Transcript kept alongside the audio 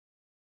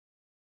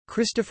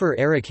Christopher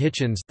Eric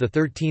Hitchens, the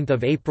 13th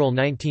of April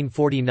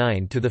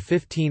 1949 to the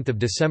 15th of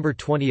December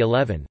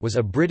 2011, was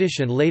a British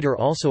and later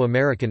also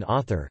American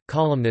author,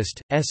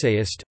 columnist,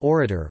 essayist,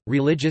 orator,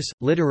 religious,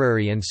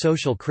 literary and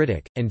social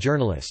critic, and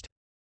journalist.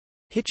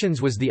 Hitchens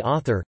was the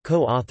author,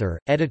 co-author,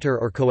 editor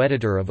or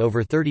co-editor of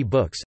over 30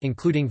 books,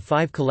 including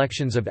 5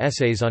 collections of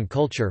essays on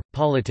culture,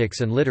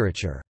 politics and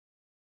literature.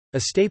 A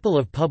staple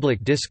of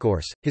public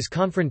discourse, his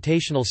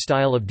confrontational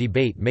style of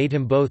debate made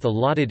him both a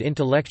lauded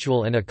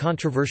intellectual and a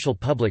controversial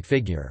public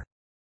figure.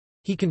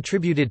 He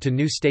contributed to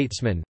New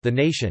Statesman, The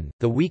Nation,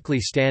 The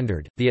Weekly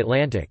Standard, The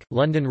Atlantic,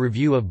 London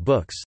Review of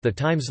Books, The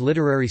Times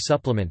Literary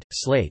Supplement,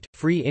 Slate,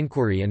 Free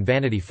Inquiry and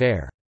Vanity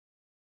Fair.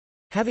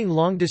 Having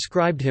long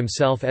described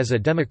himself as a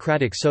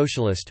democratic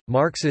socialist,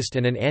 Marxist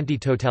and an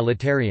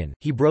anti-totalitarian,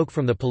 he broke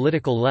from the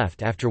political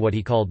left after what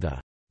he called the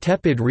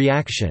tepid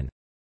reaction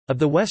of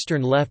the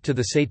Western left to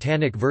the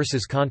Satanic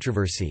Verses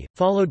controversy,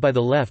 followed by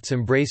the left's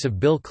embrace of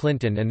Bill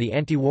Clinton and the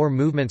anti-war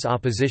movement's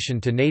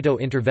opposition to NATO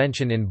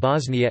intervention in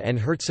Bosnia and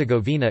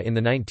Herzegovina in the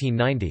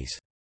 1990s.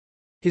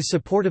 His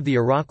support of the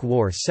Iraq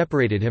War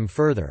separated him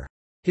further.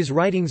 His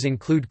writings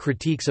include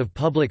critiques of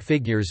public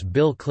figures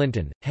Bill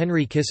Clinton,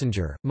 Henry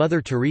Kissinger,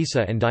 Mother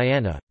Teresa and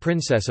Diana,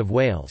 Princess of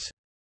Wales.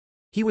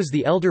 He was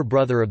the elder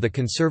brother of the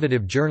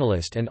conservative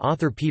journalist and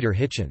author Peter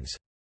Hitchens.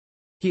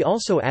 He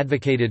also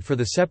advocated for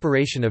the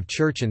separation of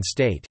church and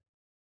state.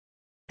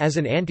 As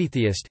an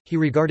antitheist, he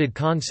regarded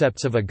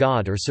concepts of a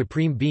god or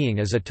supreme being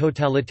as a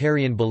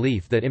totalitarian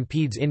belief that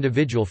impedes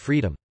individual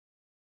freedom.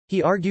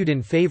 He argued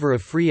in favor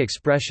of free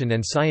expression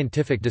and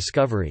scientific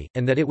discovery,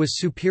 and that it was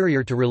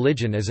superior to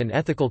religion as an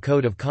ethical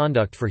code of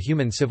conduct for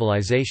human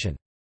civilization.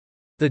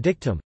 The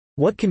dictum,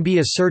 "What can be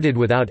asserted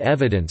without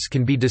evidence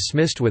can be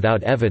dismissed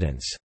without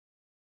evidence,"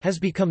 has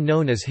become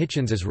known as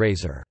Hitchens's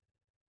razor.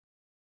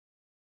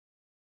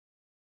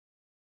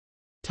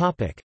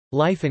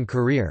 Life and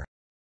career.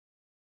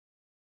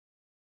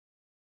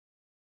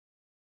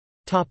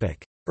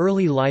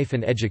 Early life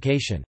and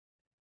education.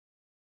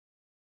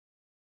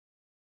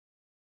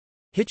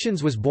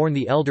 Hitchens was born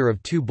the elder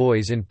of 2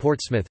 boys in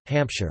Portsmouth,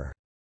 Hampshire.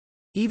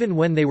 Even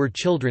when they were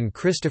children,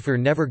 Christopher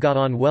never got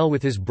on well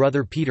with his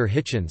brother Peter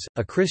Hitchens,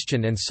 a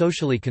Christian and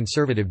socially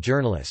conservative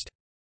journalist.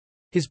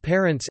 His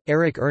parents,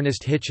 Eric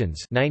Ernest Hitchens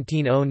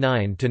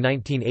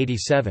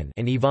 (1909–1987)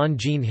 and Yvonne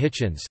Jean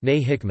Hitchens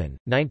 (née Hickman,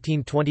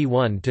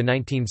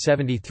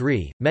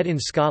 1921–1973), met in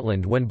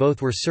Scotland when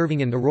both were serving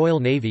in the Royal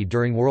Navy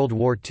during World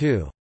War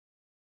II.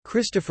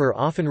 Christopher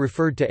often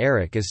referred to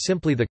Eric as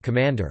simply the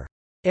commander.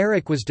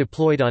 Eric was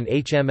deployed on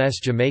HMS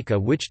Jamaica,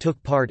 which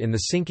took part in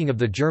the sinking of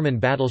the German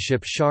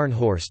battleship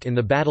Scharnhorst in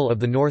the Battle of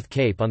the North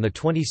Cape on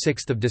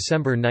 26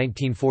 December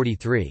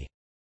 1943.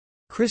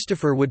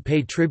 Christopher would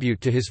pay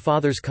tribute to his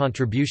father's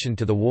contribution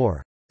to the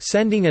war.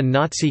 "Sending a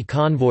Nazi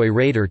convoy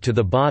raider to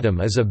the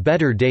bottom is a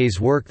better day's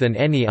work than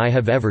any I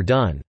have ever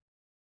done."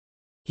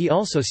 He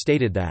also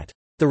stated that,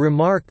 "The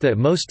remark that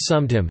most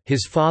summed him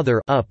his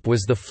father up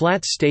was the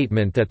flat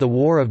statement that the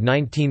war of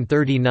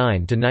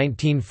 1939 to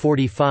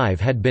 1945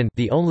 had been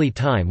the only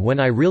time when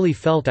I really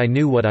felt I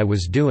knew what I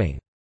was doing."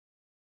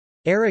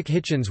 Eric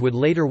Hitchens would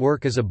later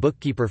work as a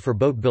bookkeeper for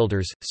boat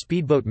builders,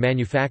 speedboat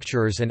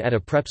manufacturers and at a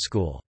prep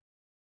school.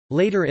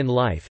 Later in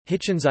life,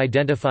 Hitchens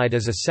identified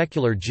as a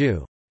secular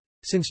Jew,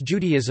 since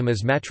Judaism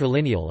is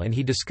matrilineal, and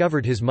he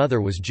discovered his mother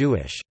was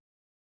Jewish.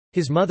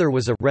 His mother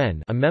was a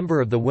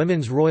member of the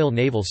Women's Royal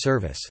Naval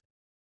Service.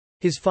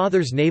 His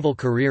father's naval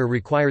career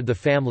required the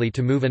family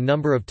to move a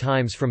number of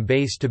times from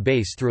base to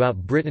base throughout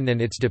Britain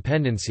and its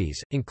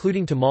dependencies,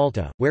 including to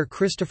Malta, where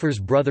Christopher's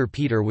brother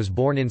Peter was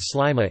born in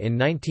Sliema in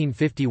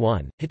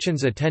 1951.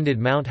 Hitchens attended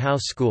Mount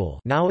House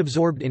School, now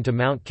absorbed into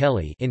Mount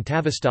Kelly, in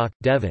Tavistock,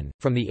 Devon,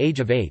 from the age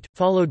of 8,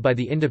 followed by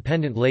the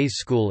independent Leys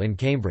School in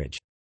Cambridge.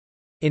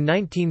 In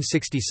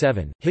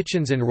 1967,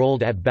 Hitchens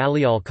enrolled at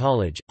Balliol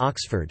College,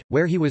 Oxford,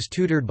 where he was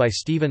tutored by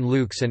Stephen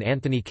Lukes and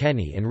Anthony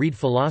Kenny and read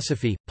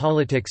philosophy,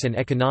 politics and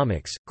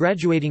economics,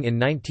 graduating in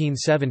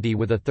 1970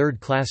 with a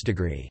third-class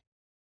degree.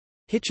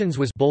 Hitchens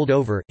was bowled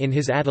over in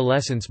his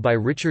adolescence by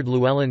Richard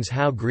Llewellyn's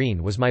How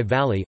Green Was My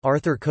Valley,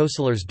 Arthur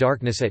Koestler's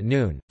Darkness at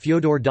Noon,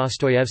 Fyodor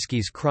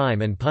Dostoevsky's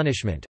Crime and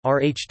Punishment,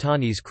 R. H.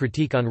 Tawney's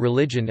Critique on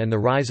Religion and the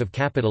Rise of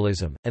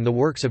Capitalism, and the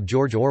works of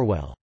George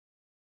Orwell.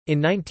 In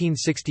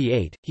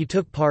 1968, he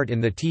took part in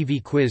the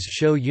TV quiz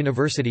show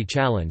University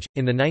Challenge.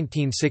 In the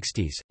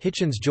 1960s,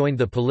 Hitchens joined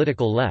the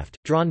political left,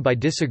 drawn by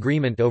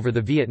disagreement over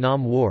the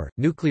Vietnam War,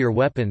 nuclear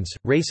weapons,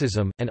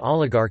 racism, and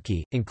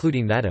oligarchy,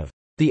 including that of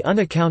the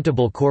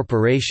unaccountable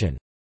corporation.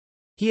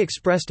 He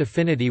expressed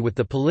affinity with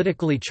the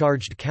politically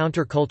charged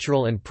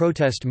countercultural and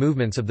protest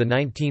movements of the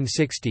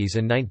 1960s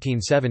and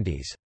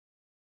 1970s.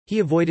 He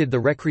avoided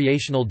the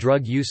recreational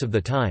drug use of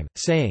the time,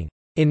 saying,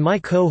 "In my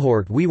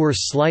cohort we were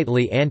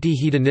slightly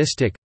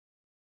anti-hedonistic,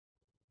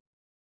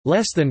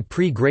 less than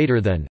pre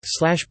greater than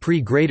 / pre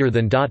greater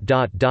than ...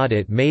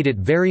 It made it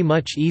very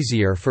much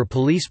easier for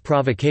police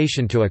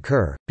provocation to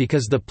occur,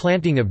 because the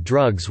planting of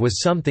drugs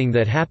was something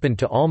that happened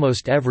to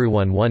almost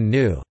everyone one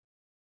knew."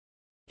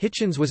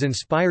 Hitchens was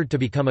inspired to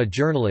become a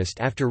journalist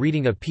after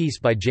reading a piece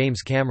by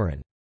James Cameron.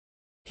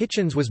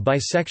 Hitchens was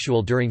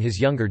bisexual during his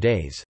younger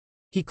days.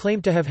 He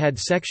claimed to have had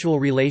sexual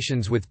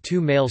relations with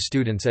two male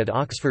students at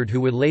Oxford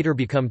who would later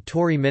become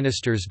Tory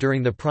ministers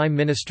during the prime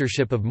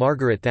ministership of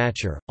Margaret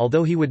Thatcher.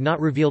 Although he would not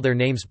reveal their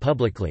names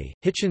publicly,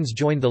 Hitchens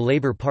joined the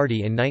Labour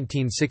Party in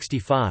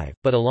 1965,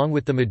 but along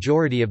with the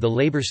majority of the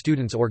Labour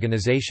Students'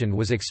 Organisation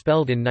was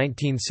expelled in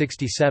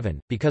 1967,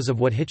 because of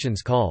what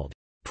Hitchens called,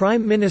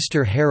 "Prime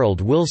Minister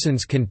Harold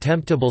Wilson's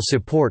contemptible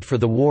support for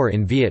the war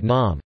in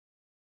Vietnam."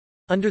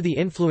 Under the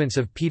influence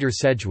of Peter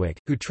Sedgwick,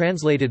 who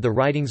translated the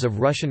writings of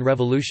Russian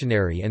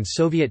revolutionary and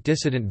Soviet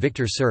dissident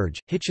Viktor Serge,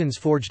 Hitchens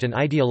forged an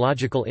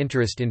ideological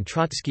interest in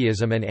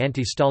Trotskyism and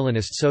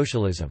anti-Stalinist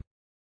socialism.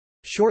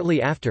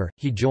 Shortly after,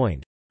 he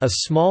joined a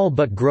small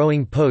but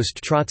growing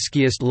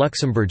post-Trotskyist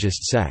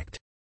Luxembourgist sect.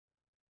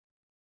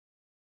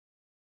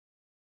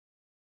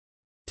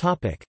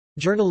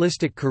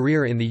 Journalistic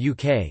career in the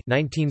UK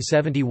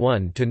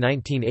 1971 to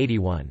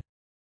 1981.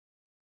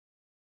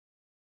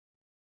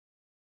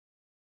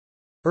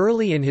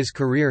 Early in his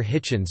career,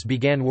 Hitchens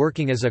began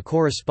working as a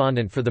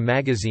correspondent for the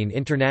magazine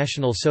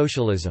International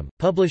Socialism,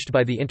 published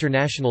by the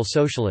International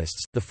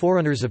Socialists, the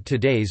forerunners of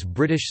today's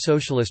British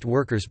Socialist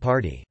Workers'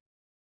 Party.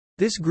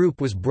 This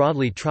group was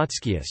broadly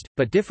Trotskyist,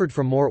 but differed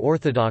from more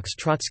orthodox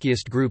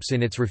Trotskyist groups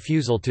in its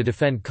refusal to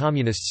defend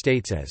communist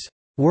states as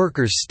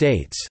workers'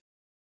 states.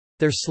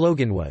 Their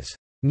slogan was,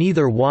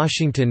 "Neither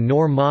Washington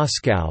nor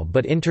Moscow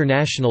but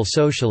international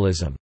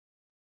socialism."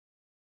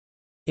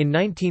 In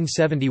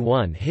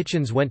 1971,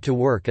 Hitchens went to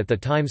work at the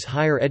Times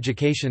Higher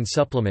Education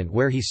Supplement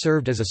where he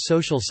served as a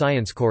social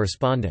science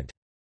correspondent.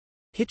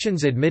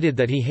 Hitchens admitted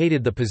that he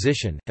hated the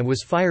position, and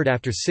was fired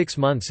after 6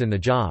 months in the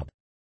job.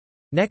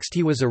 Next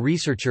he was a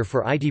researcher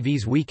for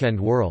ITV's Weekend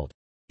World.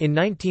 In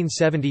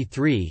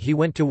 1973 he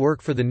went to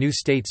work for The New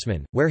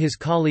Statesman, where his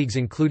colleagues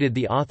included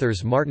the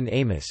authors Martin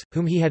Amis,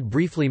 whom he had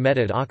briefly met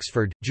at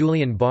Oxford,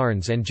 Julian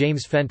Barnes and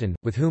James Fenton,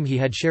 with whom he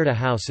had shared a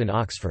house in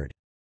Oxford.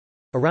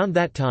 Around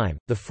that time,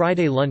 the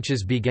Friday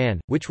lunches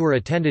began, which were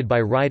attended by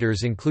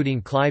writers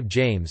including Clive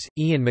James,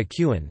 Ian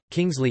McEwan,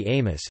 Kingsley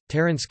Amis,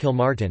 Terence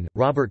Kilmartin,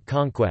 Robert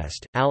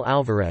Conquest, Al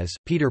Alvarez,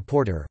 Peter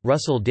Porter,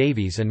 Russell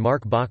Davies and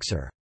Mark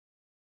Boxer.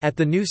 At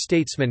The New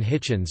Statesman,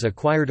 Hitchens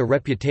acquired a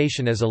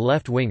reputation as a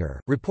left-winger,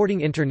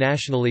 reporting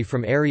internationally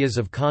from areas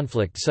of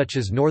conflict such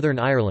as Northern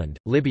Ireland,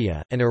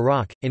 Libya, and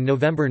Iraq. In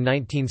November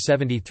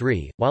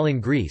 1973, while in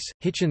Greece,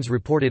 Hitchens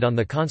reported on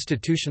the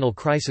constitutional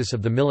crisis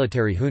of the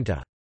military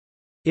junta.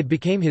 It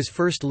became his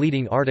first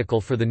leading article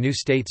for The New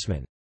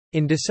Statesman.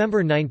 In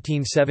December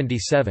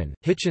 1977,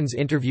 Hitchens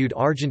interviewed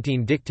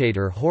Argentine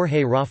dictator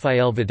Jorge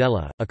Rafael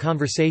Videla, a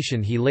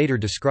conversation he later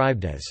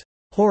described as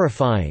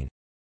horrifying.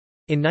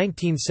 In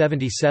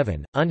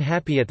 1977,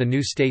 unhappy at The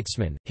New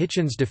Statesman,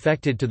 Hitchens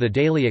defected to the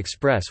Daily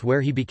Express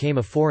where he became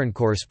a foreign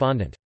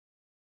correspondent.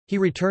 He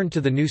returned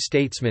to The New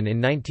Statesman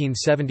in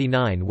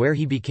 1979 where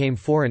he became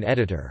foreign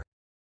editor.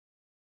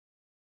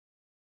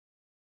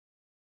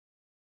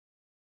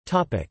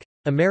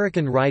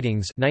 American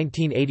writings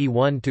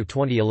 1981 to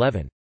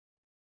 2011.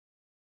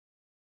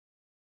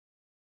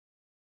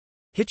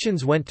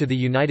 Hitchens went to the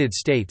United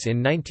States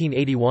in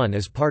 1981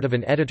 as part of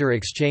an editor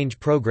exchange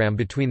program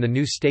between The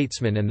New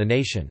Statesman and The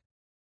Nation.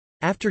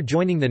 After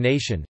joining The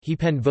Nation, he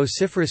penned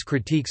vociferous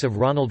critiques of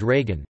Ronald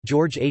Reagan,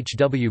 George H.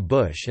 W.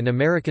 Bush and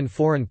American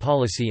foreign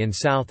policy in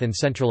South and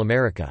Central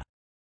America.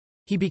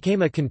 He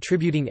became a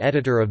contributing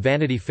editor of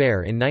Vanity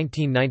Fair in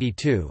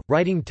 1992,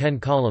 writing 10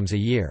 columns a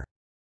year.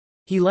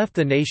 He left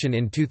The Nation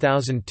in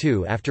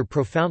 2002 after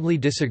profoundly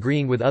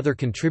disagreeing with other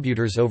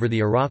contributors over the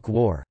Iraq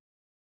War.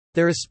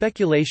 There is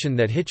speculation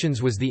that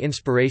Hitchens was the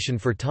inspiration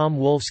for Tom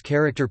Wolfe's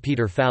character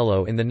Peter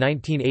Fallow in the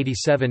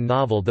 1987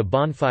 novel The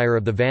Bonfire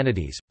of the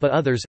Vanities, but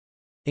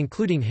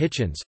others—including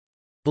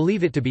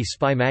Hitchens—believe it to be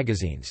Spy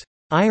magazine's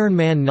Iron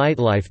Man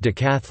nightlife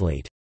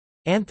decathlete,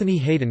 Anthony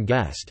Hayden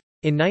Guest.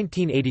 In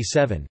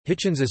 1987,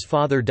 Hitchens's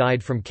father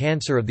died from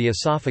cancer of the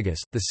esophagus,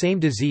 the same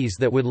disease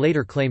that would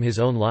later claim his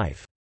own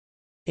life.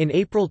 In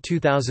April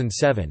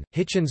 2007,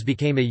 Hitchens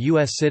became a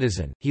U.S.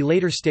 citizen. He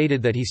later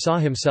stated that he saw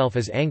himself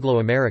as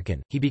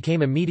Anglo-American. He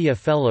became a media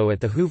fellow at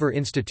the Hoover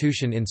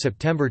Institution in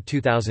September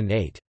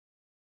 2008.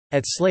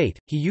 At Slate,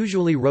 he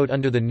usually wrote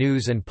under the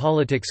news and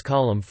politics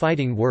column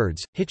Fighting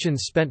Words.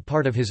 Hitchens spent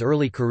part of his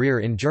early career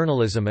in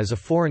journalism as a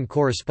foreign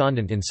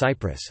correspondent in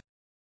Cyprus.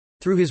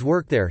 Through his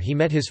work there he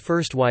met his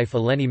first wife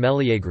Eleni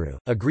Meliagrou,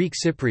 a Greek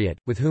Cypriot,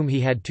 with whom he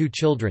had 2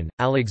 children,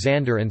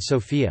 Alexander and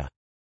Sophia.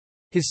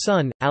 His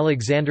son,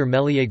 Alexander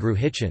Meliagrou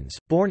Hitchens,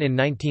 born in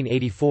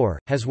 1984,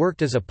 has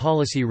worked as a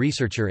policy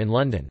researcher in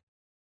London.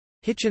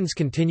 Hitchens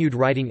continued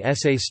writing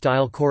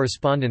essay-style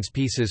correspondence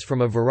pieces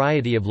from a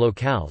variety of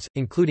locales,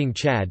 including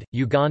Chad,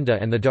 Uganda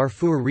and the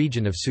Darfur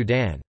region of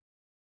Sudan.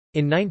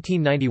 In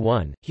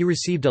 1991, he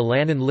received a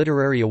Lannan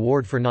Literary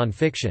Award for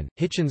nonfiction.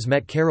 Hitchens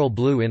met Carol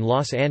Blue in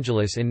Los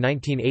Angeles in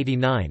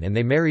 1989 and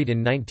they married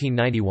in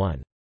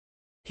 1991.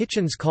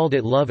 Hitchens called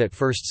it love at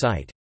first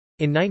sight.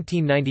 In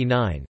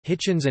 1999,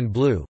 Hitchens and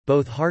Blue,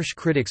 both harsh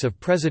critics of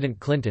President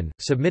Clinton,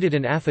 submitted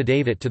an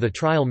affidavit to the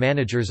trial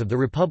managers of the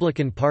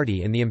Republican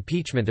Party in the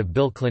impeachment of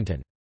Bill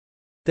Clinton.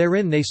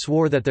 Therein they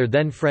swore that their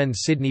then-friend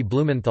Sidney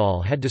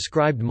Blumenthal had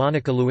described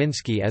Monica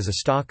Lewinsky as a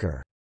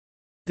stalker.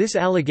 This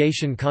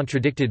allegation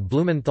contradicted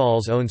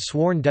Blumenthal's own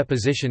sworn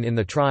deposition in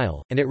the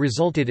trial, and it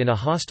resulted in a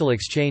hostile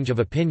exchange of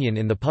opinion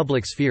in the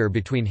public sphere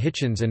between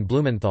Hitchens and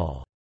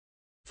Blumenthal.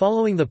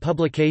 Following the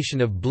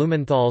publication of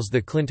Blumenthal's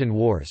The Clinton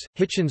Wars,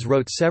 Hitchens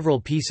wrote several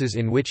pieces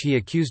in which he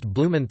accused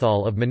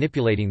Blumenthal of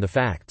manipulating the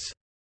facts.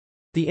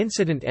 The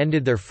incident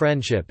ended their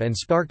friendship and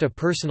sparked a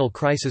personal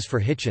crisis for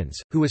Hitchens,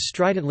 who was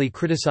stridently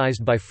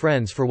criticized by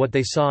friends for what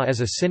they saw as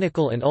a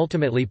cynical and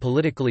ultimately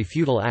politically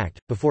futile act.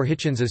 Before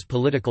Hitchens's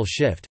political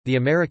shift, the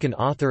American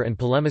author and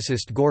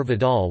polemicist Gore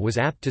Vidal was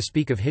apt to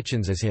speak of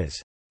Hitchens as his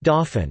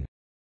Dauphin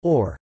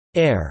or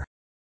heir.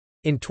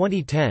 In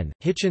 2010,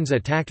 Hitchens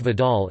attacked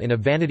Vidal in a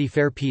Vanity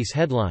Fair piece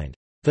headlined,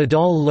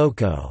 "Vidal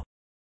Loco,"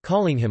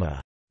 calling him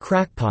a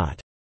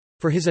crackpot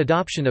for his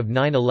adoption of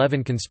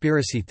 9/11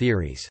 conspiracy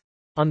theories.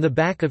 On the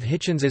back of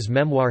Hitchens's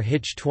memoir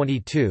Hitch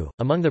 22,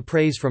 among the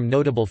praise from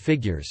notable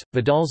figures,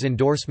 Vidal's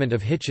endorsement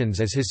of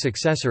Hitchens as his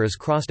successor is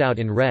crossed out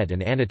in red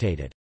and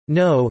annotated,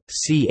 "No,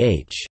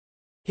 ch."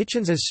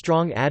 Hitchens's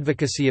strong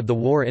advocacy of the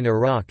war in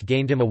Iraq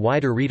gained him a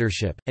wider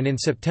readership, and in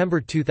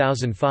September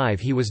 2005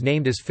 he was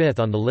named as fifth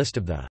on the list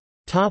of the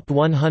Top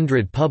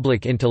 100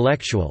 Public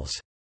Intellectuals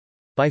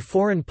by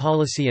Foreign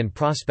Policy and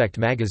Prospect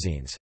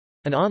magazines.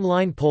 An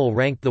online poll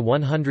ranked the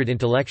 100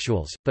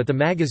 intellectuals, but the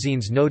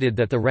magazines noted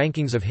that the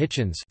rankings of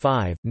Hitchens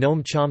 5,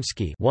 Noam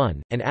Chomsky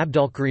 1, and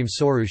Abdolkarim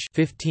Soroush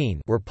 15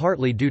 were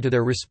partly due to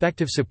their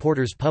respective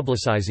supporters'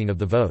 publicizing of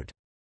the vote.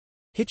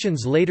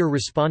 Hitchens later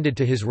responded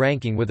to his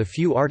ranking with a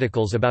few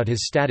articles about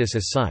his status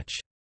as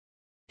such.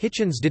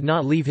 Hitchens did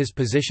not leave his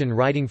position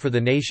writing for The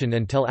Nation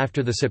until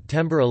after the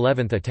September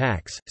 11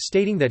 attacks,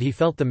 stating that he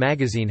felt the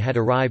magazine had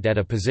arrived at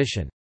a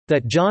position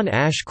that John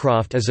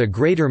Ashcroft is a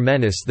greater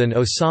menace than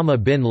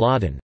Osama bin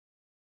Laden.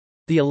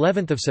 The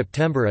 11th of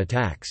September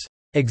attacks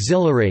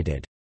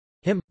exhilarated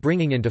him,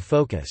 bringing into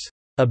focus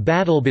a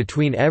battle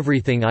between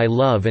everything I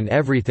love and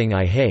everything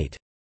I hate,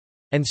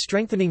 and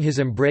strengthening his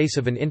embrace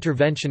of an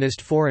interventionist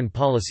foreign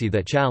policy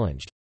that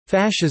challenged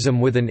fascism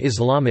with an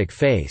Islamic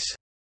face.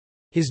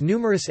 His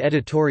numerous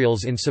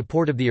editorials in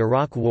support of the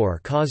Iraq War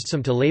caused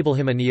some to label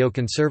him a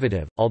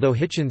neoconservative, although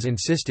Hitchens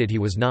insisted he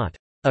was not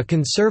a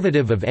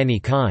conservative of any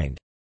kind,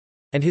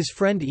 and his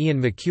friend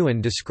Ian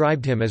McEwan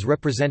described him as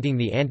representing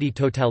the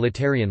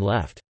anti-totalitarian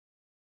left.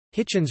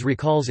 Hitchens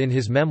recalls in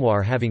his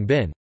memoir having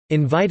been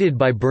invited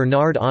by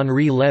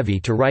Bernard-Henri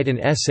Lévy to write an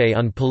essay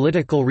on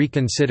political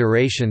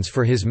reconsiderations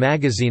for his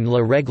magazine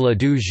La Règle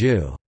du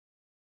Jeu.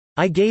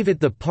 I gave it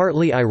the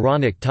partly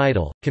ironic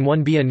title, Can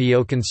One Be a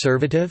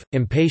Neoconservative?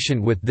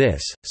 Impatient with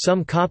this,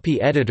 some copy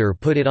editor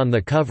put it on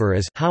the cover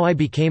as How I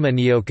Became a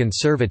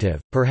Neoconservative.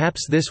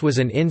 Perhaps this was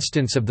an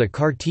instance of the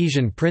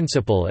Cartesian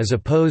principle as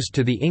opposed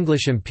to the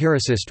English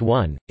empiricist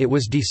one. It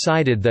was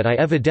decided that I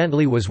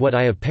evidently was what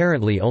I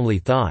apparently only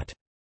thought.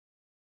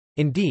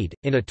 Indeed,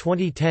 in a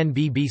 2010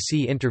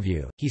 BBC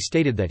interview, he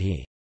stated that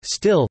he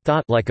still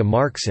thought like a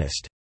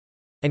Marxist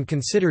and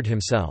considered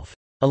himself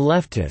a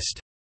leftist.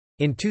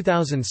 In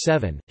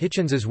 2007,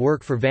 Hitchens's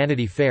work for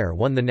Vanity Fair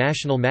won the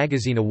National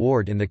Magazine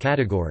Award in the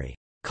category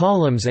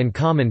Columns and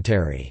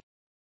Commentary.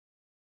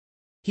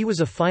 He was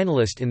a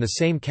finalist in the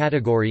same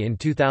category in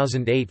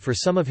 2008 for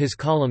some of his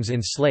columns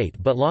in Slate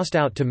but lost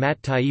out to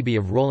Matt Taibbi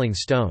of Rolling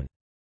Stone.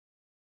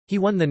 He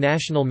won the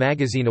National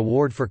Magazine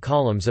Award for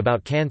columns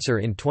about cancer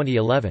in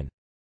 2011.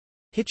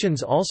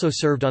 Hitchens also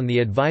served on the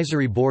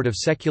advisory board of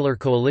Secular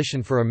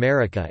Coalition for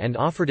America and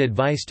offered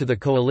advice to the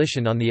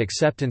coalition on the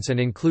acceptance and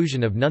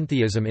inclusion of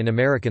nontheism in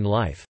American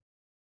life.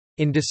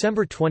 In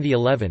December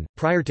 2011,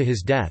 prior to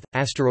his death,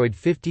 asteroid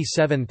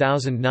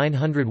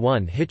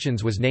 57901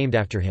 Hitchens was named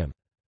after him.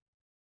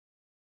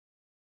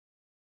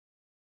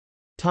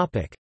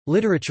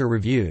 Literature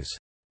reviews.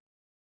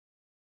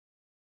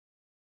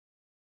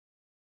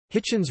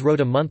 Hitchens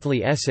wrote a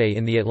monthly essay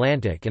in The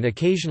Atlantic and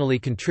occasionally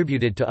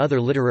contributed to other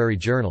literary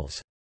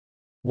journals.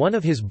 One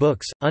of his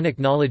books,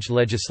 Unacknowledged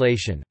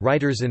Legislation,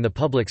 Writers in the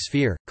Public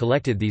Sphere,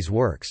 collected these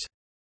works.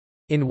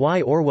 In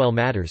Why Orwell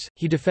Matters,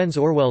 he defends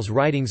Orwell's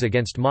writings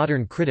against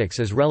modern critics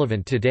as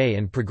relevant today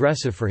and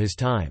progressive for his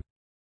time.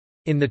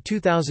 In the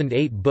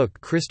 2008 book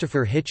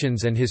Christopher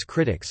Hitchens and His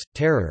Critics,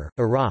 Terror,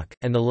 Iraq,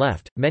 and the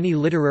Left, many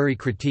literary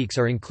critiques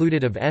are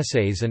included of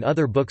essays and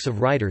other books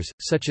of writers,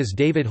 such as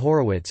David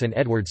Horowitz and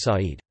Edward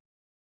Said.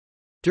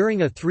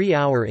 During a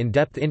 3-hour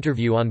in-depth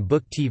interview on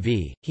Book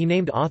TV, he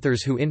named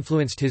authors who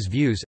influenced his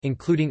views,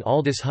 including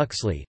Aldous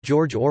Huxley,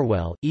 George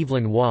Orwell,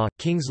 Evelyn Waugh,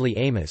 Kingsley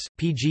Amis,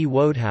 P.G.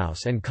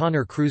 Wodehouse and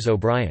Connor Cruise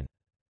O'Brien.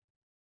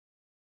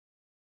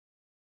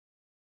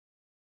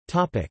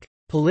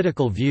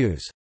 Political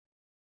views.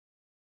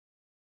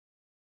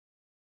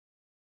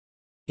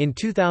 In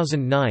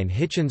 2009,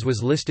 Hitchens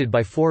was listed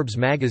by Forbes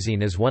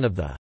magazine as one of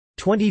the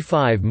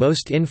 25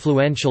 most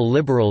influential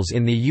liberals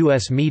in the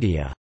U.S.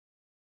 media.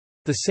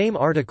 The same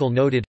article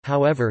noted,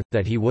 however,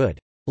 that he would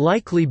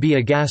likely be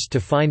aghast to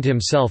find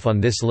himself on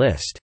this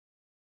list,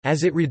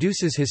 as it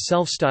reduces his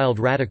self-styled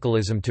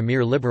radicalism to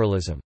mere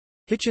liberalism.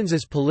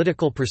 Hitchens's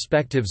political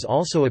perspectives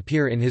also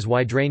appear in his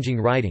wide-ranging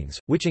writings,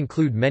 which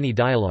include many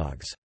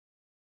dialogues.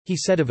 He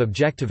said of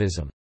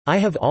objectivism, "I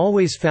have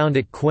always found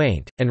it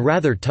quaint, and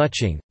rather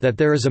touching, that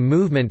there is a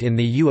movement in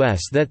the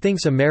U.S. that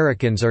thinks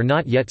Americans are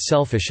not yet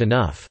selfish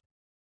enough."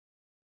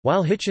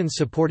 While Hitchens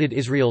supported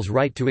Israel's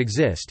right to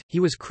exist,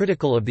 he was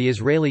critical of the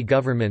Israeli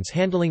government's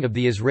handling of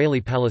the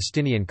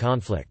Israeli-Palestinian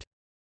conflict.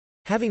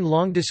 Having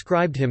long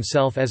described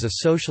himself as a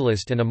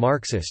socialist and a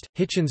Marxist,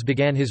 Hitchens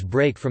began his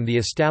break from the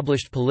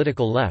established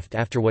political left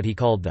after what he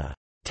called the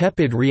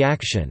tepid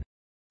reaction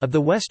of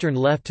the Western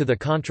left to the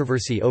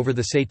controversy over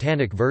the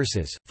Satanic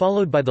Verses,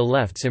 followed by the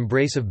left's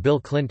embrace of Bill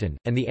Clinton,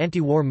 and the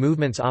anti-war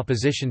movement's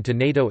opposition to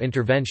NATO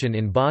intervention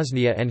in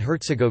Bosnia and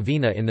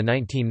Herzegovina in the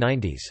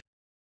 1990s.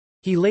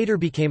 He later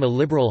became a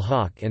liberal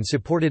hawk and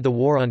supported the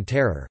War on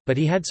Terror, but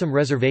he had some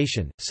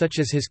reservation, such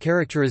as his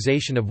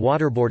characterization of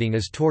waterboarding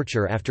as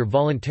torture after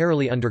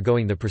voluntarily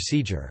undergoing the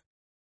procedure.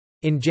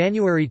 In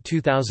January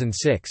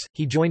 2006,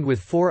 he joined with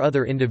 4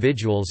 other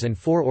individuals and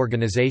 4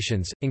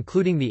 organizations,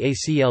 including the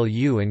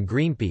ACLU and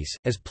Greenpeace,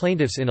 as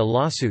plaintiffs in a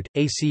lawsuit,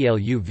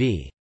 ACLU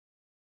v.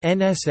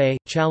 NSA,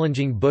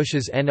 challenging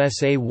Bush's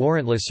NSA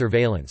warrantless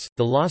surveillance.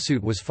 The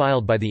lawsuit was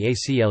filed by the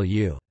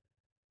ACLU.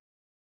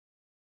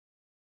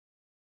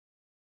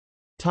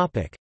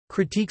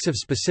 Critiques of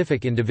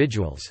specific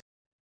individuals.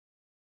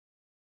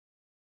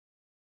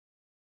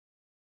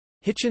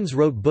 Hitchens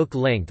wrote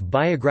book-length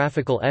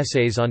biographical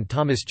essays on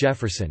Thomas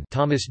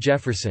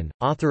Jefferson,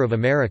 author of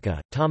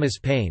America, Thomas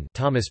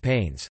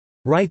Paine's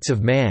Rights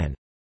of Man,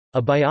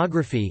 a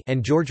biography,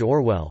 and George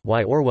Orwell,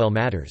 Why Orwell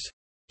Matters.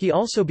 He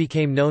also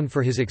became known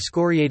for his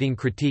excoriating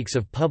critiques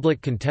of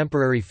public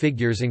contemporary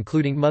figures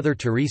including Mother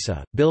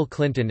Teresa, Bill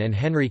Clinton and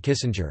Henry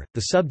Kissinger,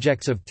 the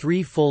subjects of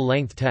 3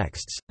 full-length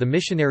texts, The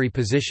Missionary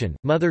Position,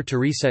 Mother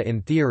Teresa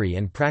in Theory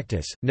and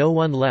Practice, No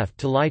One Left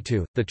to Lie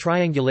to, The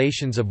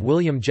Triangulations of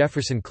William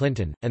Jefferson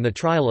Clinton, and The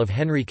Trial of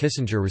Henry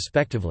Kissinger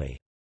respectively.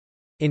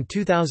 In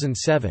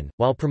 2007,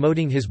 while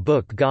promoting his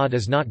book God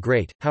Is Not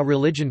Great, How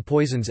Religion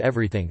Poisons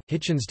Everything,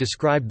 Hitchens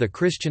described the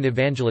Christian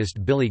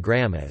evangelist Billy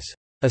Graham as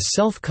a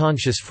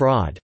self-conscious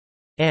fraud,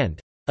 and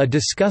a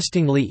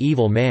disgustingly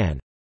evil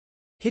man.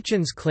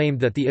 Hitchens claimed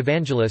that the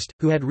evangelist,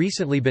 who had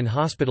recently been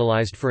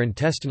hospitalized for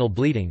intestinal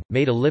bleeding,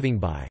 made a living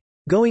by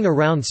going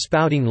around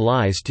spouting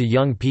lies to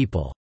young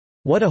people.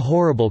 What a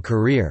horrible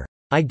career.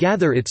 I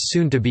gather it's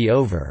soon to be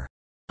over.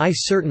 I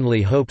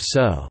certainly hope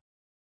so.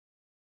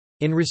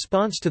 In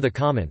response to the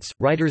comments,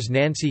 writers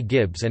Nancy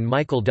Gibbs and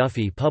Michael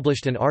Duffy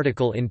published an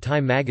article in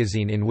Time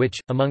magazine in which,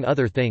 among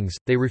other things,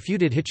 they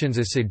refuted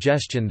Hitchens's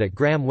suggestion that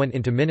Graham went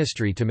into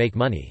ministry to make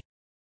money.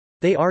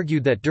 They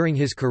argued that during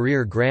his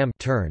career Graham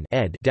turned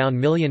down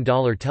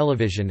million-dollar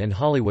television and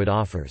Hollywood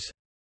offers.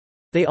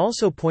 They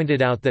also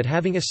pointed out that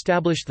having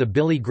established the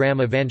Billy Graham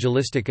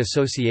Evangelistic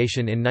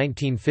Association in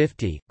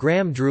 1950,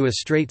 Graham drew a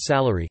straight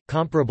salary,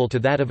 comparable to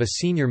that of a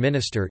senior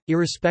minister,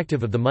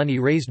 irrespective of the money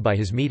raised by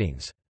his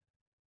meetings.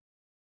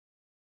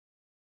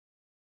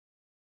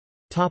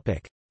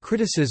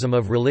 Criticism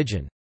of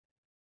religion.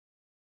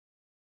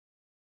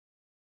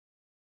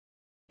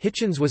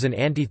 Hitchens was an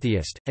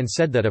anti-theist, and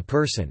said that a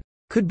person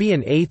could be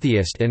an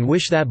atheist and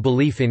wish that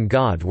belief in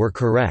God were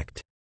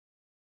correct,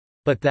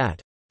 but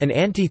that an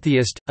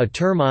anti-theist, a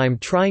term I'm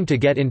trying to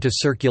get into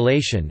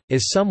circulation,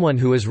 is someone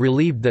who is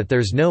relieved that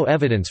there's no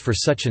evidence for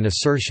such an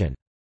assertion.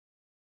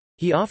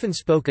 He often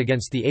spoke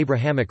against the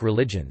Abrahamic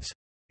religions.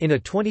 In a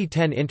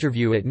 2010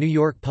 interview at New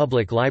York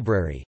Public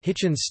Library,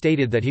 Hitchens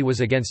stated that he was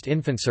against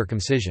infant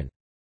circumcision.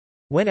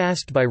 When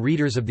asked by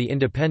readers of The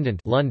Independent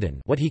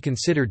London what he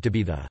considered to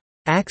be the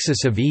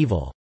axis of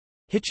evil,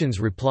 Hitchens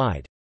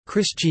replied,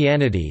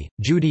 "Christianity,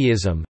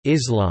 Judaism,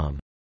 Islam.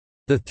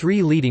 The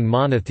 3 leading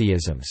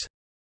monotheisms."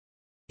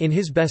 In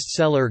his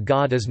bestseller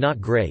God Is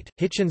Not Great,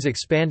 Hitchens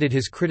expanded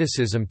his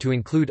criticism to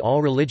include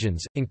all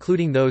religions,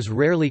 including those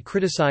rarely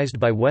criticized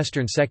by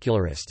Western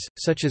secularists,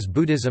 such as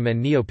Buddhism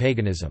and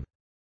neo-paganism.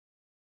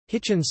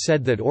 Hitchens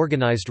said that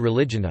organized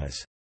religion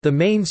is the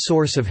main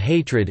source of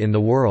hatred in the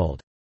world,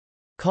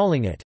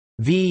 calling it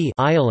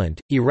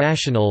violent,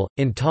 irrational,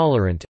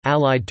 intolerant,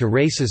 allied to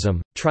racism,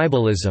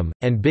 tribalism,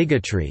 and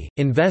bigotry,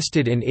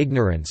 invested in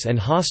ignorance and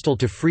hostile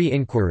to free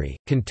inquiry,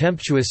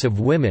 contemptuous of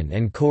women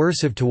and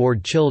coercive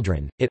toward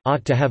children. It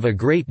ought to have a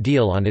great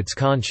deal on its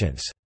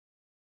conscience.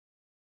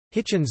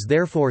 Hitchens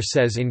therefore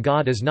says in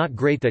God Is Not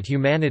Great that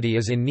humanity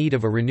is in need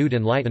of a renewed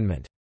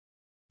enlightenment.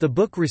 The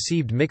book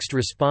received mixed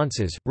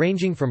responses,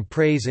 ranging from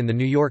praise in the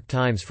New York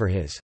Times for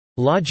his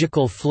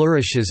logical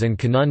flourishes and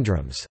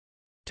conundrums,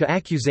 to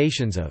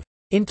accusations of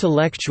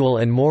intellectual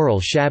and moral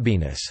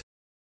shabbiness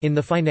in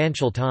the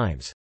Financial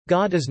Times.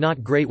 God Is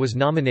Not Great was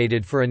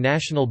nominated for a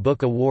National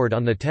Book Award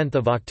on 10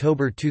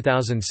 October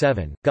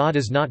 2007. God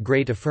Is Not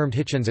Great affirmed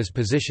Hitchens's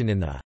position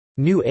in the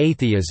New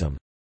Atheism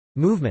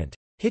movement.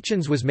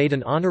 Hitchens was made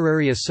an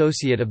honorary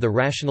associate of the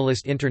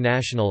Rationalist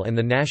International and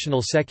the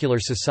National Secular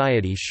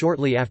Society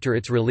shortly after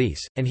its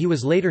release, and he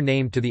was later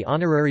named to the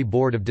Honorary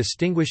Board of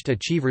Distinguished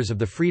Achievers of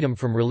the Freedom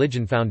from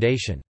Religion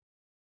Foundation.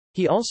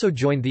 He also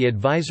joined the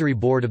advisory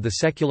board of the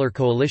Secular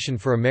Coalition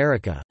for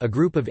America, a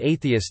group of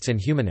atheists and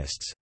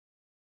humanists.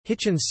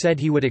 Hitchens said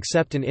he would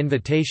accept an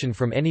invitation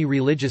from any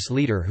religious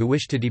leader who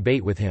wished to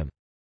debate with him.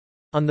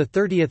 On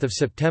 30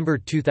 September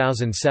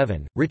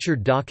 2007,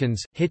 Richard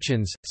Dawkins,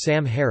 Hitchens,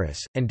 Sam Harris,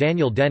 and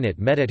Daniel Dennett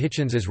met at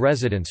Hitchens's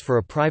residence for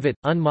a private,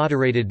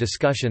 unmoderated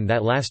discussion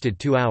that lasted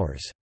 2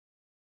 hours.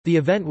 The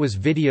event was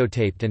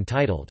videotaped and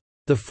titled,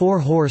 "The Four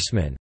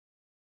Horsemen."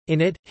 In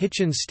it,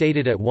 Hitchens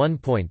stated at one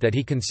point that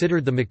he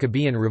considered the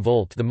Maccabean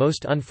Revolt the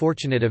most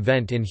unfortunate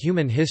event in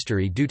human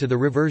history due to the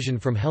reversion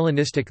from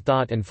Hellenistic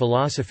thought and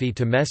philosophy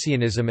to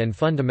Messianism and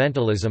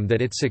fundamentalism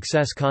that its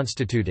success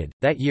constituted.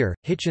 That year,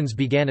 Hitchens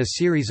began a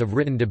series of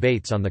written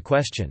debates on the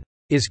question,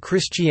 "Is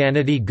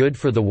Christianity good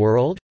for the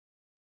world?"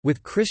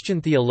 with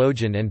Christian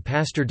theologian and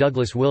pastor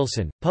Douglas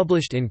Wilson,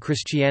 published in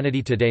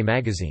Christianity Today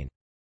magazine.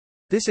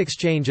 This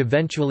exchange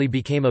eventually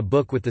became a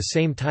book with the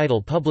same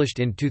title published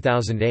in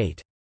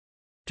 2008.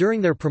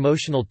 During their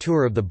promotional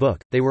tour of the book,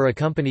 they were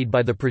accompanied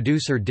by the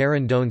producer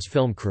Darren Doan's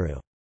film crew.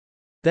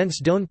 Thence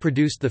Doan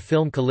produced the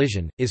film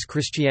Collision, Is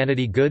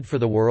Christianity Good for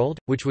the World?,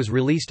 which was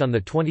released on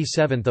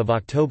 27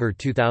 October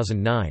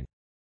 2009.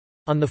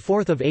 On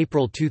 4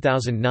 April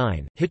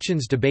 2009,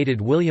 Hitchens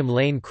debated William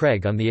Lane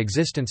Craig on the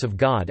existence of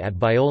God at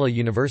Biola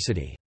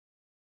University.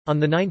 On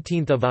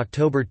 19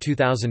 October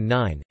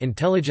 2009,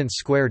 Intelligence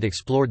Squared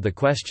explored the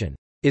question,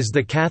 "Is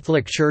the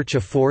Catholic Church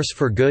a force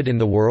for good in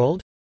the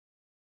world?"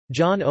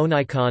 John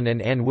Onikon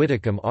and Ann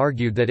Widdecombe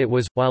argued that it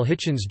was, while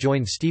Hitchens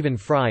joined Stephen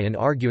Fry in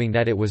arguing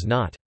that it was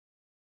not.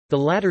 The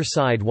latter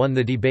side won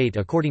the debate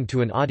according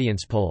to an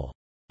audience poll.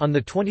 On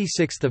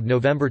 26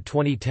 November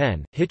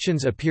 2010,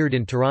 Hitchens appeared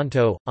in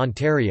Toronto,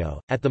 Ontario,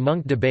 at the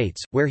Monk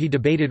Debates, where he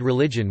debated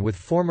religion with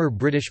former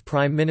British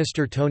Prime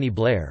Minister Tony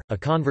Blair, a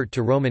convert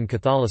to Roman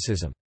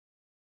Catholicism.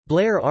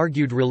 Blair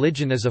argued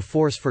religion as a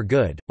force for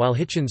good, while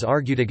Hitchens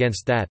argued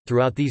against that.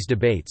 Throughout these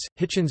debates,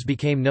 Hitchens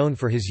became known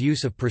for his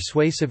use of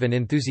persuasive and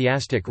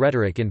enthusiastic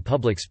rhetoric in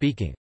public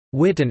speaking,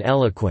 wit and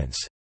eloquence,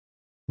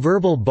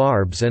 verbal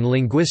barbs and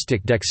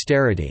linguistic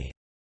dexterity,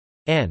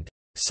 and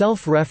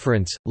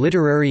self-reference,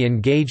 literary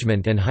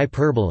engagement and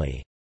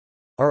hyperbole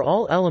are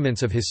all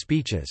elements of his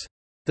speeches.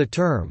 The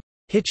term,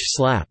 Hitch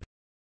slap,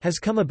 has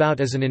come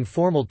about as an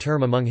informal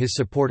term among his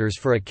supporters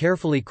for a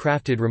carefully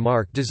crafted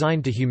remark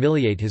designed to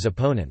humiliate his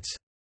opponents.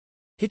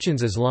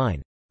 Hitchens's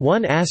line,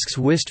 "One asks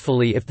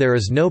wistfully if there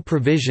is no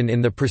provision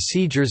in the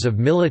procedures of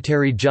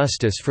military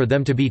justice for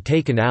them to be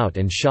taken out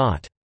and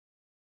shot,"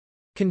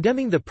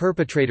 condemning the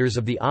perpetrators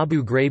of the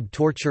Abu Ghraib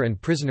torture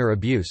and prisoner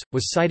abuse,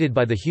 was cited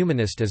by the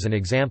humanist as an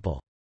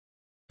example.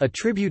 A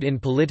tribute in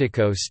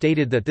Politico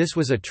stated that this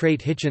was a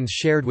trait Hitchens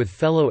shared with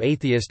fellow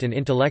atheist and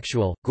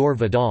intellectual, Gore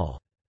Vidal.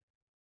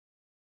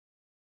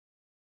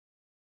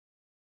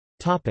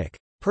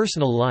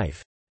 Personal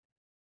life.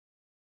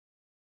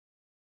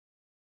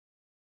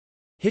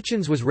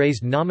 Hitchens was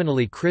raised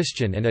nominally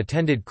Christian and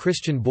attended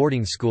Christian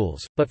boarding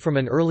schools, but from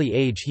an early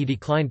age he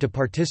declined to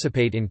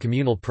participate in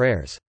communal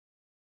prayers.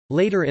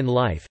 Later in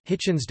life,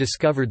 Hitchens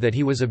discovered that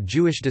he was of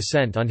Jewish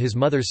descent on his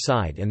mother's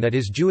side and that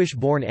his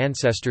Jewish-born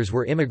ancestors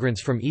were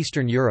immigrants from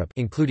Eastern Europe,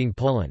 including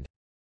Poland.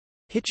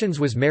 Hitchens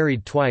was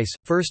married twice,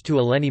 first to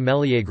Eleni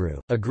Meliagru,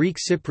 a Greek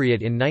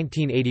Cypriot in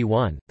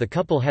 1981. The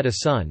couple had a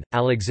son,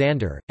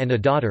 Alexander, and a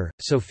daughter,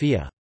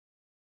 Sophia.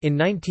 In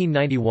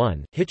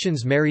 1991,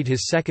 Hitchens married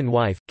his second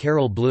wife,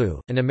 Carol Blue,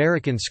 an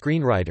American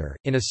screenwriter,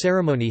 in a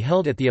ceremony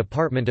held at the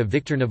apartment of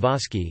Viktor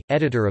Novoski,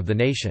 editor of The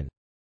Nation.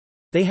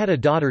 They had a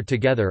daughter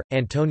together,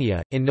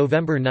 Antonia. In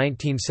November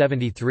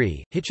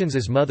 1973,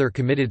 Hitchens's mother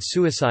committed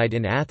suicide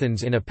in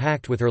Athens in a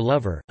pact with her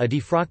lover, a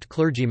defrocked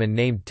clergyman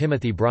named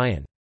Timothy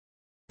Bryan.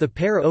 The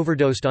pair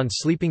overdosed on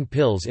sleeping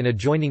pills in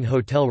adjoining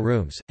hotel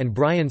rooms, and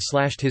Bryan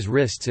slashed his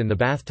wrists in the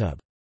bathtub.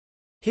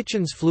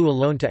 Hitchens flew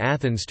alone to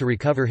Athens to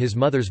recover his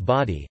mother's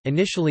body,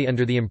 initially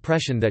under the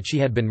impression that she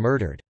had been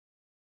murdered.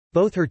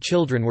 Both her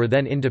children were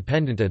then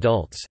independent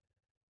adults.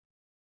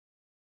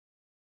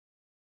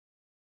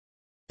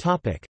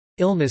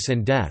 Illness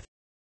and death.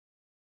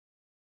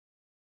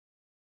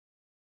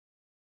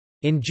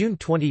 In June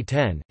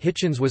 2010,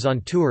 Hitchens was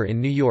on tour in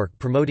New York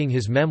promoting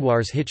his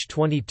memoirs Hitch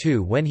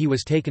 22 when he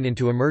was taken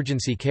into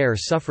emergency care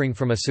suffering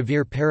from a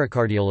severe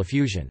pericardial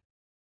effusion.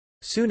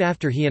 Soon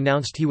after he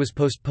announced he was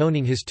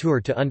postponing his tour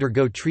to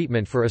undergo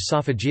treatment for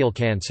esophageal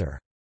cancer.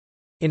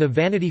 In a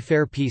Vanity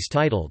Fair piece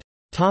titled,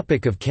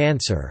 "Topic of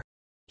Cancer,"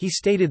 he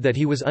stated that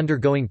he was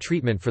undergoing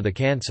treatment for the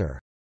cancer.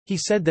 He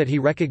said that he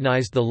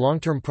recognized the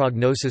long-term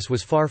prognosis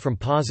was far from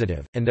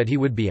positive, and that he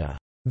would be a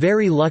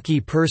very lucky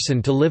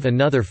person to live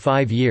another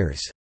 5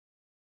 years.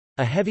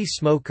 A heavy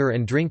smoker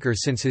and drinker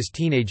since his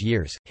teenage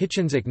years,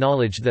 Hitchens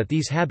acknowledged that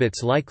these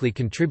habits likely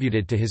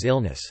contributed to his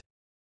illness.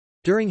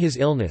 During his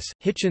illness,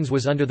 Hitchens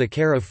was under the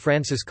care of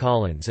Francis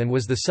Collins and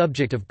was the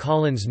subject of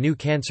Collins' new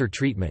cancer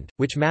treatment,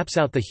 which maps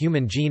out the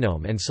human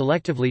genome and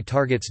selectively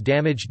targets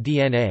damaged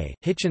DNA.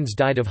 Hitchens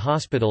died of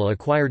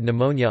hospital-acquired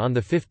pneumonia on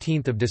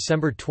 15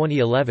 December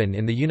 2011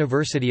 in the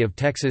University of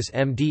Texas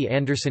MD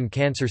Anderson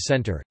Cancer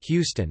Center,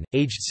 Houston,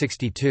 aged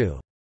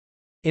 62.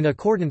 In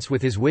accordance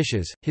with his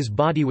wishes, his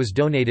body was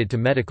donated to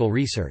medical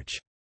research.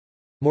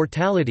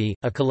 Mortality,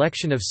 a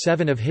collection of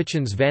 7 of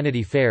Hitchens'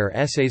 Vanity Fair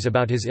essays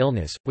about his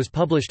illness, was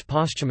published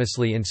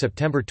posthumously in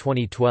September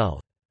 2012.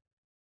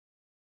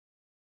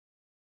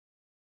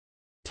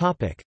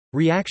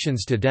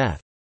 Reactions to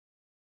death.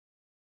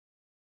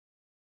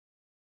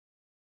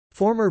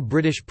 Former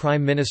British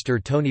Prime Minister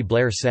Tony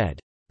Blair said,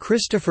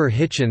 "Christopher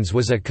Hitchens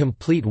was a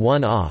complete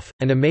one-off,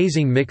 an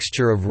amazing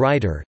mixture of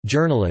writer,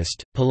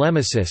 journalist,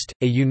 polemicist,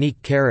 a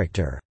unique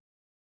character.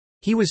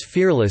 He was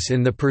fearless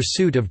in the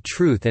pursuit of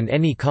truth and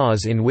any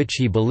cause in which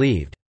he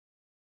believed.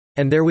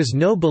 And there was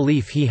no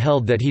belief he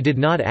held that he did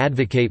not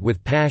advocate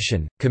with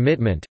passion,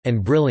 commitment,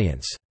 and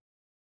brilliance.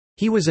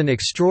 He was an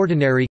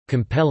extraordinary,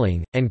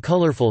 compelling, and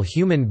colorful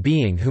human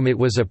being whom it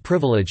was a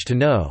privilege to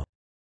know."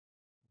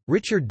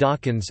 Richard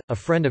Dawkins, a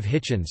friend of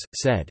Hitchens,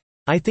 said,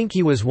 "I think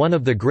he was one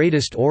of the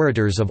greatest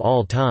orators of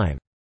all time.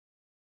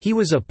 He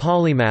was a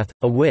polymath,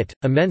 a wit,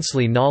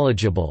 immensely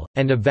knowledgeable,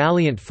 and a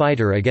valiant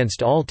fighter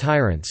against all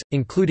tyrants,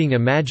 including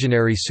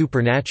imaginary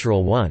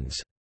supernatural ones."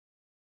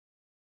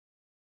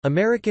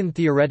 American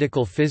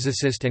theoretical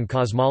physicist and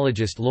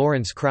cosmologist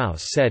Lawrence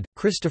Krauss said,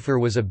 "Christopher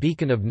was a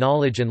beacon of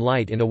knowledge and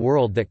light in a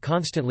world that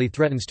constantly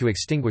threatens to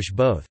extinguish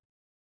both.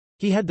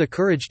 He had the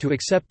courage to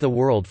accept the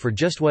world for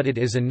just what it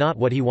is and not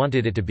what he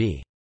wanted it to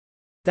be.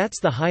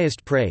 That's the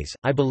highest praise,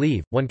 I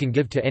believe, one can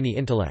give to any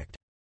intellect.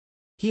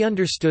 He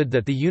understood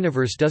that the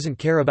universe doesn't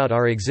care about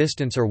our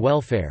existence or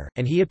welfare,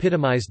 and he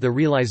epitomized the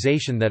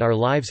realization that our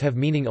lives have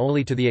meaning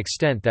only to the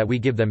extent that we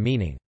give them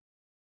meaning."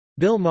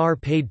 Bill Maher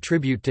paid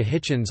tribute to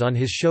Hitchens on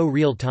his show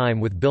Real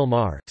Time with Bill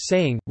Maher,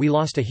 saying, "We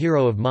lost a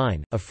hero of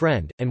mine, a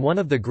friend, and one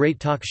of the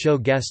great talk show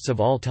guests of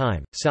all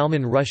time."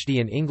 Salman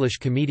Rushdie and English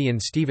comedian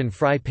Stephen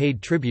Fry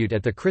paid tribute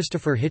at the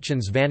Christopher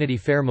Hitchens Vanity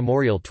Fair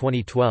Memorial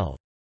 2012.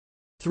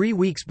 3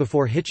 weeks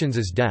before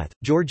Hitchens's death,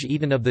 George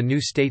Eaton of The New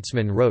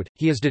Statesman wrote,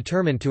 "He is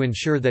determined to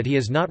ensure that he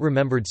is not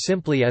remembered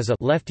simply as a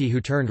lefty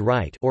who turned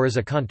right or as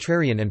a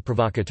contrarian and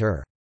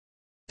provocateur.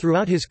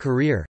 Throughout his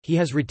career, he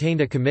has retained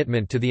a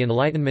commitment to the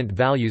Enlightenment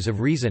values of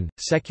reason,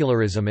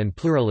 secularism and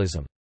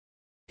pluralism.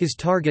 His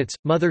targets,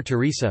 Mother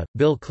Teresa,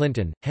 Bill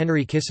Clinton,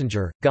 Henry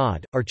Kissinger,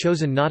 God, are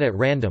chosen not at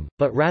random,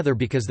 but rather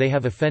because they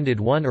have offended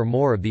one or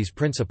more of these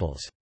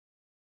principles."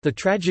 The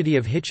tragedy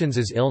of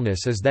Hitchens's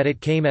illness is that it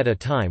came at a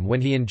time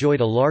when he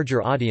enjoyed a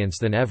larger audience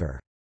than ever.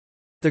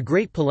 The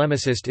great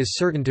polemicist is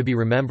certain to be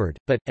remembered,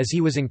 but, as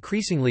he was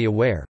increasingly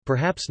aware,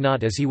 perhaps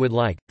not as he would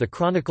like. The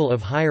Chronicle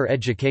of Higher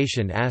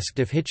Education asked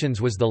if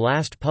Hitchens was the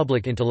last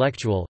public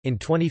intellectual. In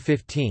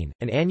 2015,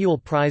 an annual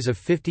prize of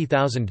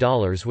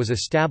 $50,000 was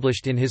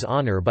established in his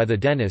honor by the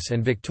Dennis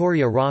and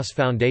Victoria Ross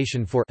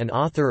Foundation for an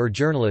author or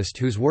journalist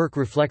whose work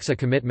reflects a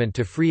commitment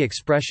to free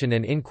expression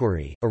and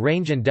inquiry, a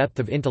range and depth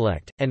of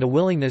intellect, and a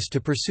willingness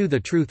to pursue the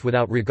truth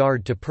without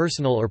regard to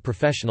personal or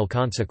professional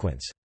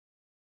consequence.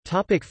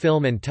 Topic: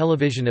 film and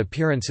television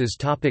appearances.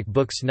 Topic: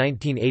 books.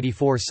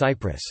 1984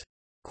 Cyprus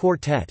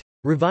Quartet.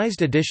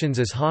 Revised editions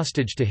as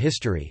Hostage to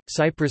History,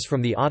 Cyprus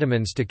from the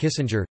Ottomans to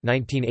Kissinger,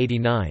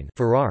 1989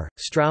 Farrar,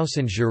 Straus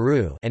and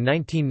Giroux and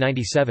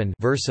 1997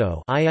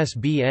 Verso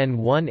ISBN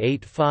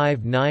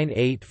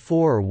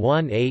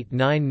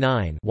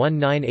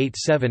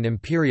 1859841899-1987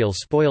 Imperial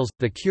Spoils,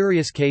 The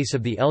Curious Case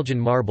of the Elgin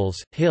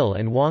Marbles, Hill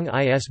and Wong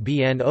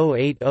ISBN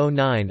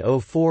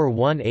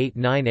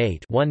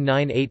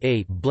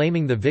 0809041898-1988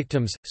 Blaming the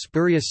Victims,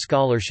 Spurious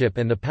Scholarship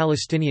and the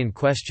Palestinian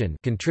Question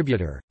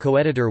contributor,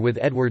 co-editor with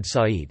Edward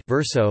Said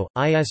Verso,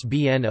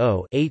 ISBN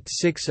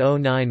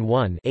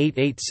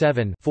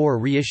 0-86091-887-4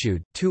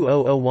 reissued,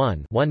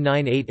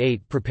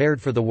 2001-1988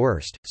 Prepared for the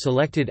Worst,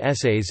 Selected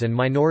Essays and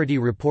Minority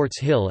Reports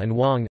Hill and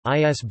Wong,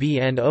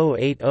 ISBN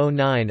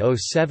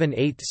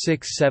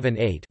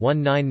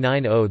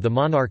 0809078678-1990 The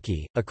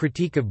Monarchy, A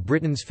Critique of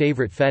Britain's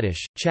Favourite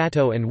Fetish,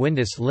 Chatto and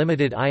Windus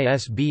Limited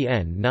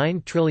ISBN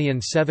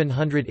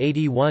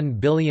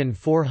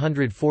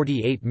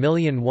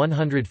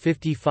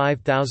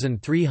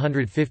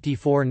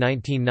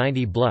 9781448155354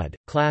 1990 Blood,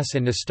 Class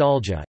and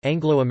Nostalgia,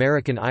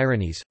 Anglo-American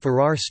Ironies,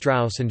 Farrar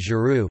Straus and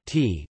Giroux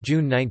T.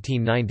 June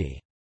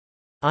 1990.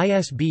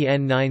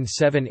 ISBN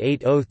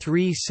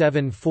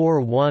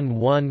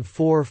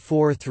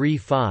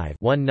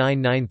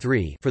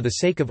 9780374114435-1993 For the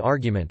Sake of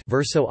Argument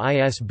Verso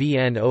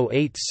ISBN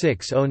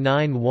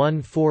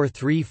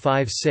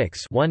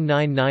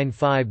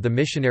 0860914356-1995 The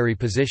Missionary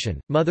Position,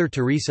 Mother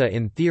Teresa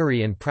in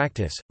Theory and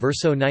Practice,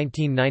 Verso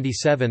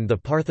 1997 The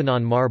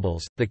Parthenon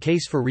Marbles, The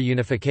Case for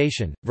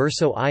Reunification,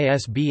 Verso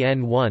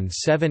ISBN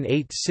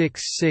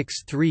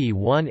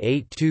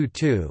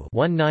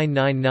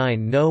 1-7866318822-1999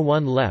 No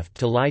One Left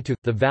to Lie to,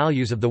 The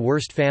Values of the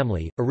Worst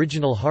Family,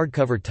 original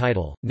hardcover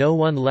title, No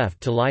One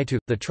Left to Lie to,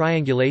 The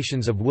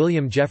Triangulations of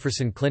William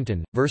Jefferson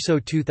Clinton, Verso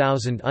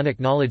 2000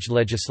 Unacknowledged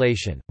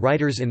Legislation,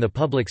 Writers in the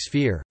Public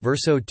Sphere,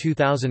 Verso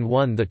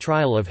 2001 The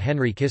Trial of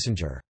Henry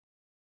Kissinger.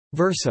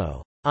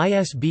 Verso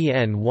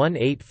ISBN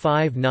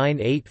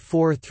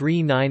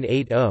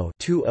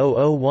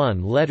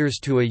 1859843980-2001 Letters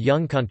to a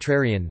Young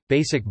Contrarian,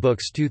 Basic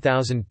Books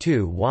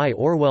 2002 Why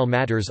Orwell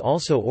Matters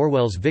Also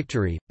Orwell's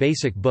Victory,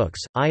 Basic Books,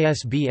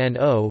 ISBN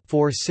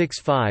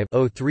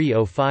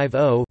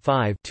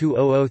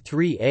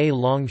 0-465-03050-5-2003 A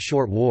Long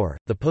Short War,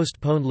 The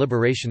Postponed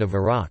Liberation of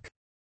Iraq.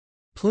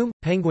 Plume,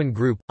 Penguin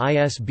Group,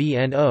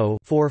 ISBN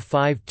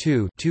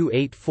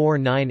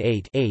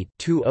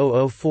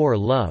 0-452-28498-8-2004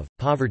 Love,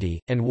 Poverty,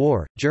 and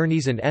War,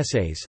 Journeys and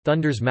Essays,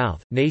 Thunder's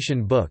Mouth,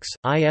 Nation Books,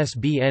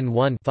 ISBN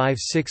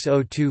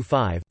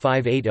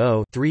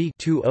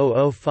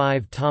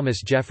 1-56025-580-3-2005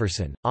 Thomas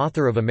Jefferson,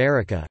 Author of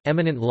America,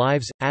 Eminent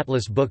Lives,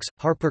 Atlas Books,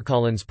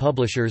 HarperCollins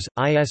Publishers,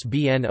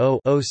 ISBN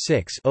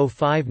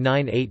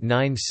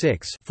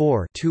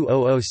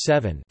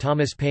 0-06-059896-4-2007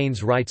 Thomas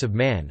Paine's Rights of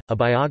Man, A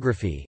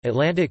Biography,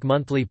 Atlantic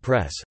Monthly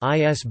Press,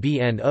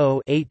 ISBN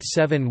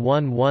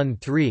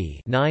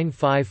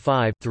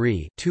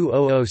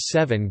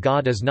 0-87113-955-3-2007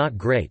 God is Not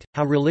Great,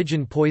 How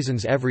Religion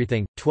Poisons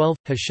Everything, 12,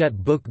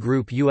 Hachette Book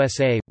Group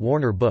USA,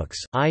 Warner Books,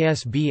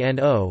 ISBN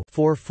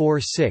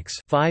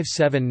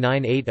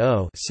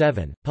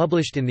 0-446-57980-7,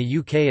 published in the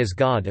UK as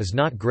God is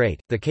Not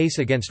Great, The Case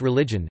Against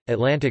Religion,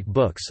 Atlantic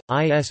Books,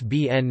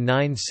 ISBN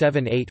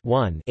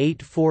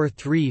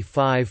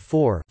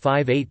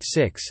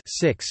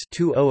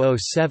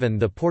 978-1-84354-586-6-2007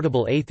 The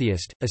Portable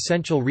Atheist,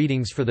 Essential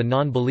Readings for the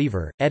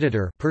Non-Believer,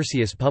 Editor,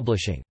 Perseus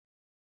Publishing.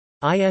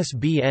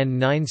 ISBN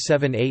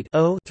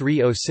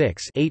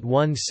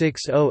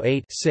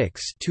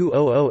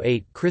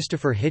 978-0-306-81608-6-2008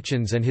 Christopher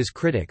Hitchens and His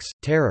Critics,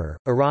 Terror,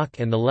 Iraq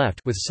and the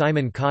Left with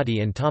Simon Coddy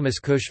and Thomas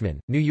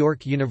Cushman, New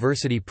York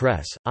University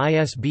Press,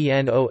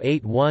 ISBN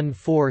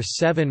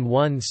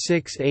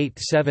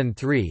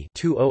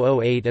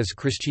 0814716873-2008 Is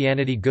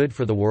Christianity Good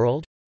for the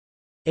World?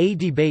 A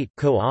Debate,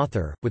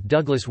 co-author, with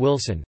Douglas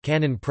Wilson,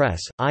 Canon Press,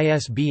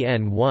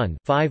 ISBN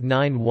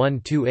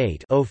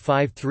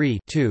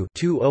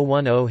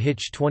 1-59128-053-2-2010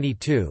 Hitch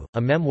 22,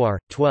 A Memoir,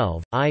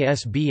 12,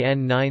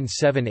 ISBN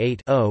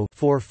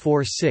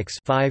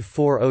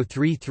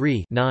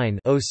 978-0-446-54033-9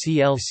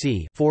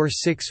 OCLC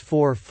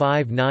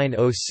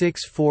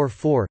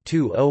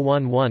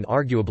 4645906444-2011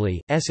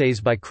 Arguably,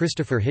 Essays by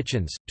Christopher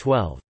Hitchens,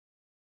 12.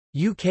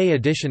 UK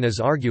edition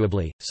is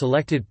arguably,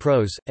 Selected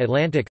Prose,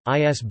 Atlantic,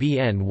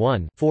 ISBN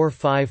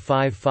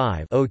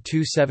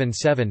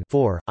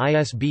 1-4555-0277-4,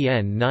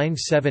 ISBN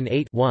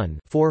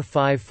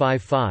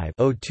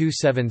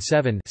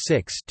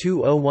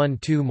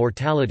 978-1-4555-0277-6-2012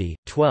 Mortality,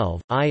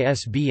 12,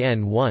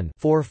 ISBN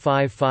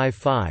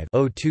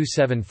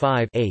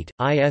 1-4555-0275-8,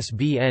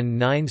 ISBN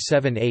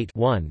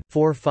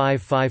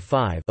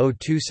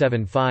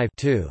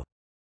 978-1-4555-0275-2.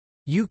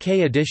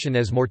 UK edition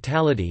as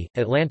Mortality,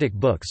 Atlantic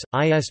Books,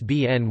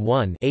 ISBN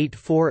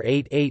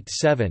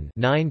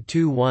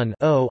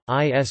 1-84887-921-0,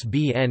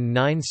 ISBN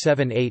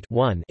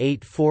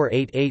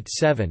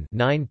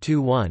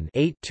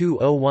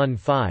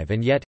 978-1-84887-921-8-2015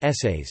 and Yet,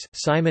 Essays,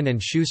 Simon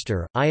 &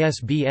 Schuster,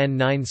 ISBN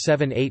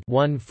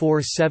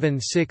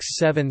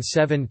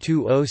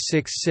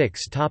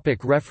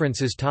 978-1476772066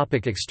 References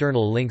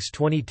External links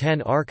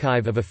 2010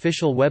 Archive of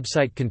Official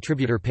Website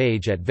Contributor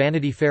page at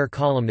Vanity Fair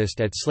Columnist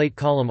at Slate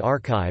Column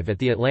Archive at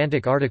The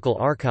Atlantic Article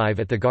Archive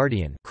at The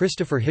Guardian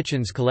Christopher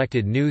Hitchens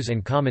collected news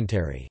and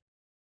commentary.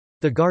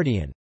 The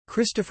Guardian.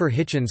 Christopher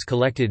Hitchens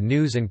collected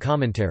news and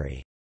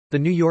commentary. The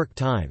New York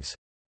Times.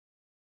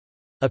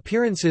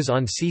 Appearances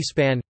on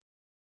C-SPAN.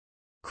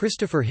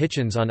 Christopher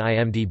Hitchens on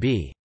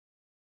IMDb.